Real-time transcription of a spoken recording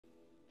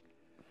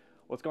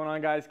What's going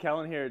on, guys?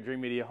 Kellen here at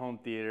Dreamedia Home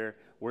Theater.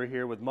 We're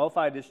here with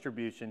MoFi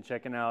Distribution,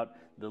 checking out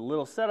the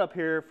little setup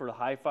here for the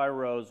HiFi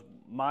Rose,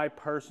 my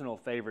personal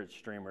favorite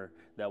streamer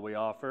that we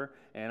offer.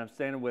 And I'm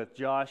standing with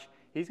Josh.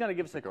 He's going to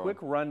give us a quick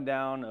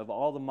rundown of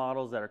all the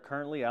models that are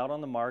currently out on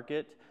the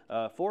market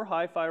for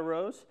HiFi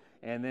Rose,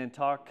 and then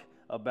talk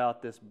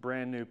about this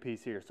brand new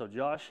piece here. So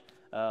Josh,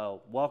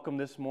 welcome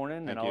this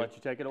morning, and I'll let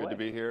you take it away. Good to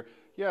be here.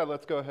 Yeah,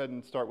 let's go ahead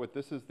and start with,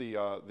 this is the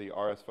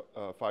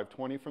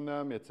RS520 from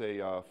them. It's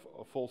a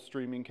full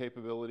streaming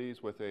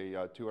capabilities with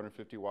a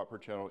 250 watt per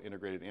channel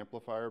integrated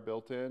amplifier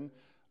built in.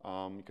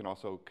 You can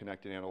also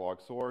connect an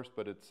analog source,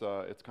 but it's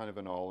kind of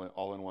an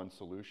all-in-one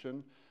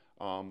solution.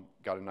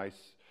 Got a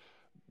nice,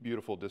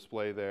 beautiful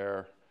display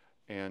there.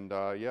 And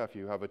yeah, if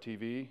you have a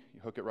TV, you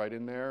hook it right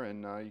in there,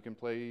 and you can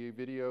play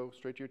video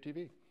straight to your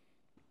TV.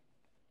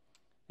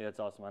 Yeah,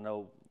 it's awesome. I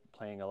know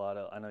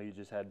you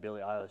just had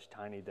Billie Eilish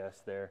Tiny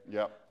Desk there.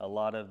 Yep. A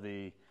lot of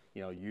the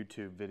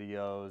YouTube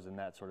videos and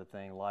that sort of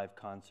thing, live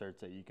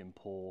concerts that you can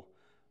pull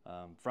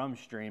from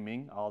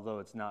streaming, although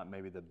it's not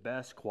maybe the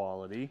best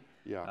quality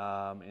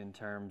in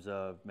terms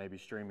of maybe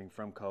streaming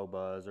from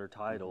Qobuz or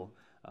Tidal,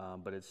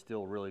 but it's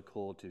still really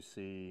cool to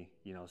see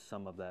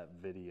some of that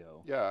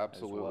video. Yeah,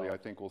 absolutely. Well. I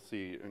think we'll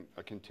see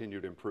a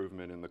continued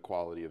improvement in the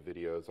quality of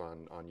videos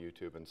on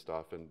YouTube and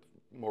stuff, and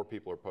more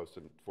people are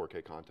posting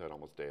 4K content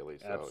almost daily,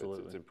 so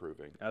it's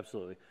improving.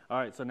 Absolutely. All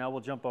right, so now we'll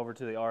jump over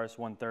to the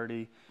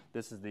RS130.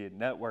 This is the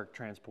network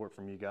transport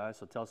from you guys,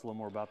 so tell us a little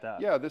more about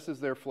that. Yeah, this is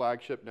their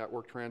flagship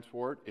network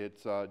transport.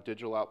 It's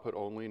digital output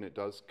only, and it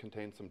does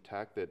contain some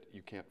tech that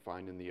you can't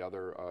find in the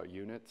other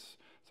units,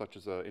 such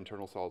as an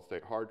internal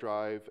solid-state hard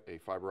drive, a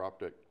fiber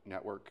optic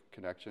network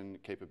connection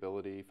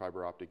capability,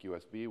 fiber optic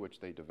USB,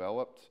 which they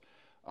developed,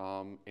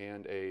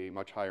 and a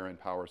much higher end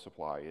power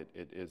supply.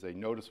 It is a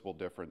noticeable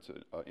difference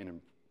in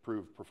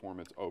improved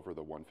performance over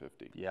the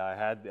 150. Yeah, I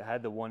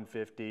had the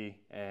 150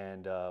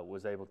 and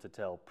was able to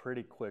tell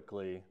pretty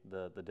quickly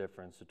the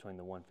difference between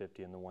the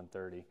 150 and the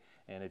 130.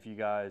 And if you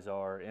guys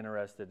are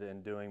interested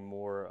in doing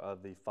more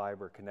of the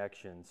fiber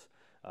connections,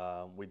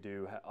 we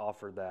do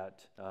offer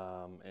that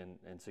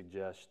and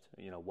suggest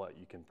what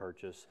you can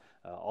purchase.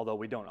 Although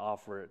we don't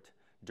offer it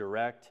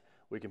direct,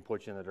 we can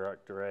put you in the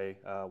direct array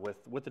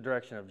with the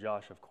direction of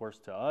Josh, of course,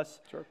 to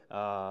us, sure.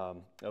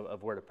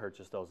 of where to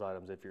purchase those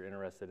items if you're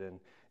interested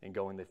in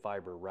going the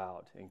fiber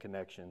route and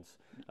connections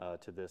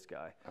to this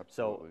guy.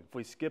 Absolutely. So if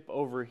we skip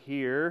over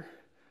here,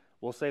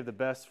 we'll save the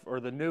best or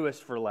the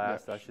newest for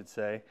last, I should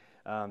say.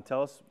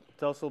 Tell us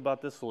a little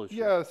about this solution.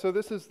 Yeah, so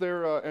this is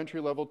their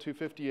entry-level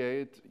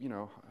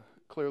 250A.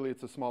 Clearly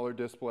it's a smaller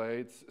display.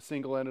 It's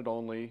single-ended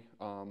only.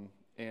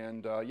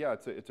 And yeah,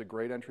 it's a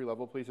great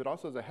entry-level piece. It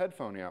also has a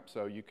headphone app,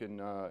 so you can,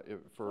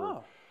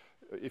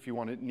 if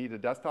you need a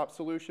desktop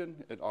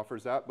solution, it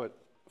offers that, but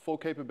full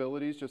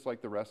capabilities just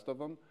like the rest of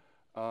them,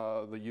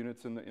 the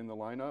units in the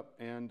lineup.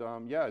 And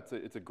yeah,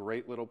 it's a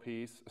great little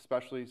piece,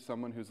 especially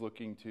someone who's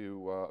looking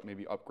to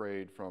maybe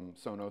upgrade from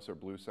Sonos or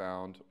Blue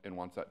Sound and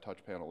wants that touch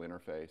panel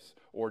interface,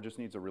 or just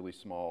needs a really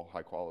small,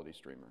 high-quality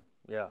streamer.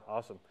 Yeah,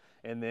 awesome.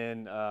 And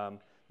then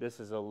this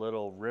is a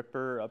little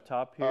ripper up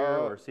top here,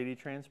 or CD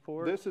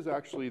transport? This is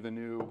actually the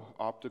new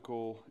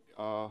optical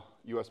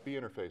USB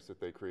interface that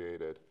they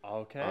created.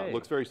 Okay.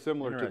 Looks very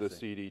similar to the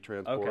CD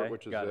transport,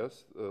 which is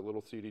this, the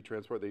little CD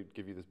transport. They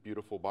give you this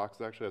beautiful box.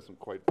 It actually has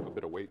quite a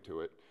bit of weight to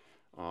it.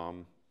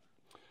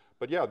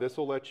 But yeah, this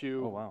will let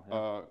you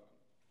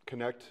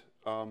connect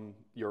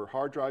your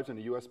hard drives and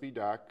a USB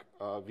DAC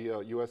via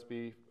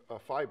USB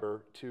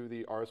fiber to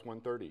the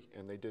RS130,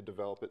 and they did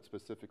develop it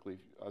specifically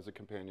as a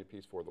companion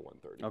piece for the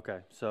 130. Okay,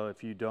 so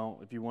if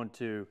you want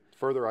to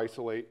further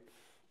isolate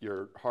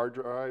your hard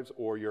drives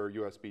or your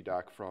USB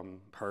DAC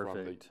from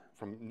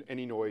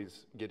any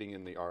noise getting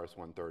in the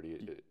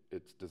RS130,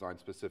 it's designed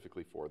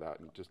specifically for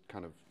that, and just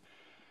kind of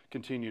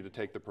continue to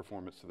take the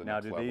performance to the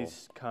next level. Now, do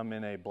these come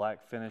in a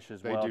black finish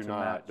as well? They do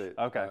not. They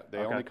okay.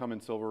 only come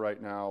in silver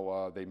right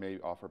now. They may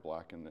offer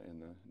black in the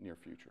near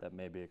future. That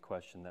may be a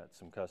question that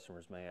some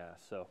customers may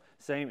ask. So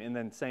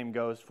same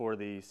goes for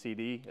the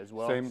CD as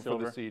well. Same for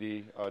the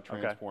CD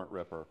transport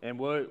ripper. And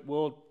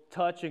we'll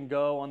touch and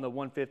go on the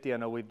 150. I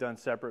know we've done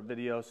separate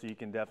videos, so you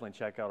can definitely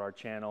check out our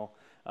channel.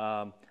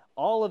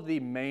 All of the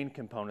main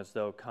components,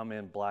 though, come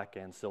in black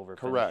and silver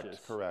finishes.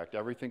 Correct.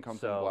 Everything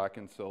comes in black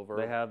and silver.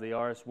 They have the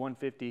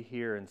RS150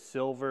 here in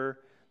silver.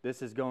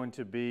 This is going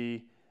to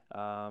be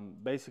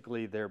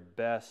basically their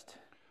best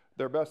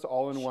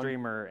all-in-one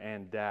streamer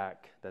and DAC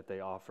that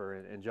they offer.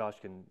 And Josh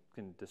can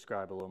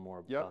describe a little more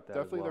about that.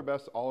 Definitely their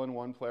best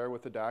all-in-one player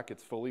with the DAC.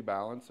 It's fully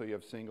balanced, so you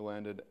have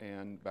single-ended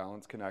and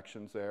balanced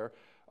connections there.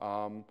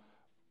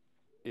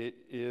 It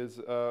is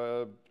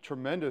a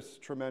tremendous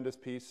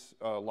piece.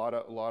 A lot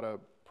of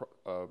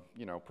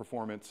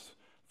performance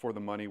for the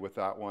money with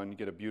that one. You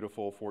get a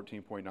beautiful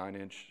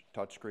 14.9-inch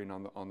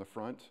touchscreen on the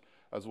front,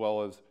 as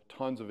well as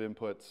tons of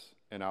inputs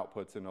and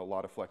outputs, and a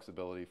lot of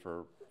flexibility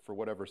for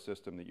whatever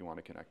system that you want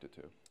to connect it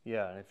to.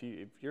 Yeah, and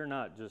if you're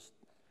not just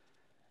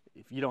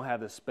if you don't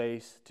have the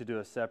space to do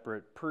a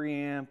separate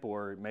preamp,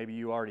 or maybe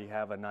you already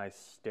have a nice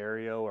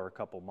stereo or a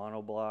couple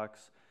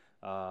monoblocks,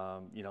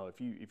 you know, if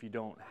you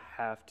don't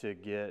have to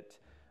get,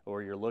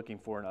 or you're looking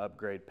for an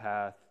upgrade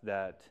path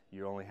that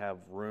you only have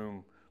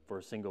room for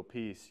a single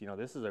piece, you know,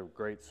 this is a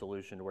great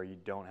solution to where you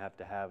don't have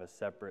to have a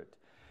separate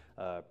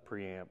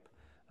preamp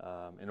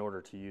in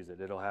order to use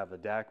it. It'll have the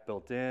DAC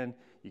built in.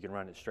 You can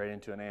run it straight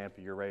into an amp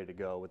and you're ready to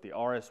go. With the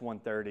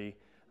RS130,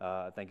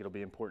 I think it'll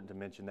be important to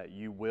mention that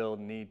you will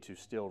need to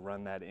still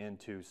run that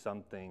into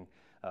something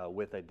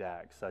with a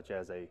DAC, such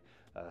as a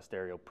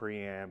stereo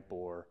preamp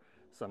or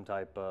some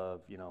type of,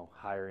 you know,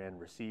 higher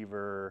end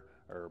receiver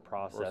or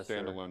processor. Or a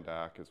standalone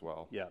DAC as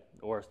well. Yeah,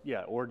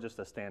 or just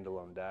a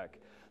standalone DAC.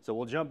 So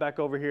we'll jump back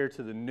over here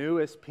to the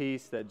newest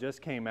piece that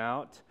just came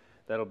out.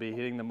 That'll be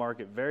hitting the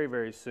market very,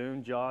 very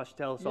soon. Josh,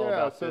 tell us all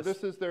about this. Yeah, so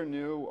this is their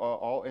new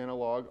all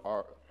analog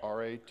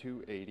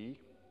RA280.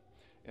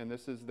 And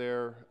this is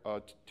their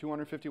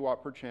 250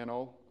 watt per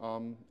channel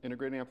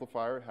integrated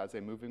amplifier. It has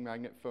a moving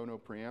magnet phono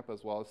preamp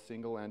as well as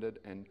single-ended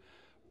and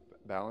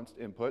balanced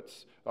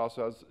inputs. It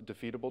also has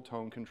defeatable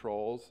tone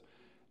controls.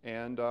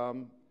 And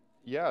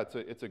yeah,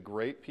 it's a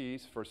great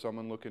piece for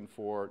someone looking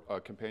for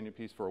a companion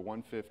piece for a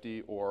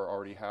 150 or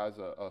already has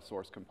a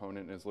source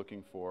component and is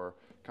looking for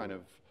kind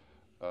of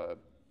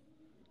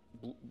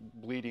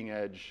bleeding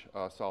edge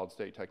solid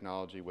state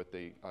technology with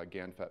the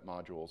GaN-FET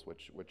modules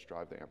which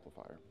drive the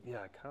amplifier. Yeah,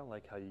 I kind of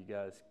like how you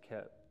guys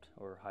kept,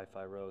 or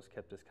HiFi Rose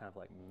kept this kind of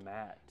like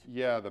matte.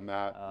 Yeah, the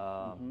matte.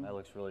 That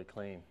looks really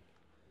clean.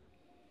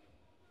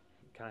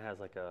 Kind of has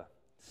like a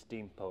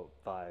steampunk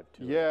vibe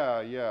to it. Yeah,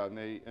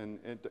 and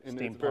it's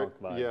very,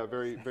 vibe. Yeah,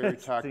 very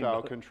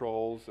tactile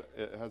controls.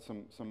 It has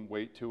some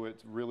weight to it.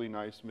 It's really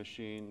nice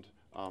machined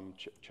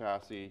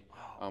chassis.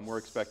 We're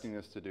expecting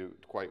this to do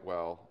quite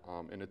well,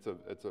 and it's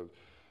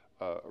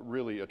a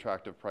really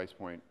attractive price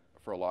point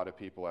for a lot of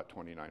people at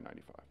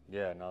 $29.95.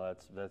 Yeah, no,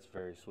 that's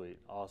very sweet.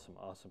 Awesome.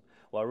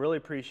 Well, I really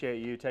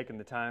appreciate you taking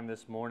the time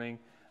this morning.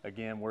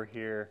 Again, we're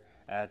here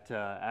at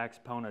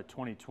Axpona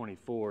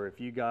 2024. If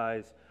you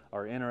guys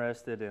are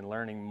interested in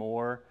learning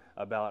more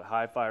about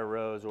HiFi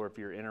Rose, or if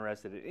you're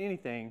interested in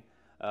anything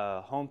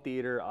home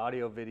theater,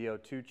 audio video,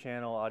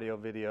 2-channel audio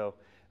video,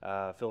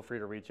 feel free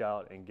to reach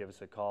out and give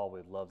us a call.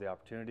 We'd love the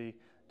opportunity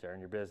to earn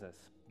your business.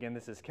 Again,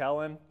 this is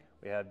Kellen.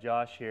 We have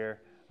Josh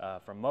here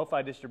from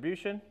MoFi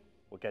Distribution.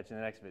 We'll catch you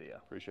in the next video.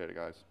 Appreciate it,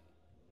 guys.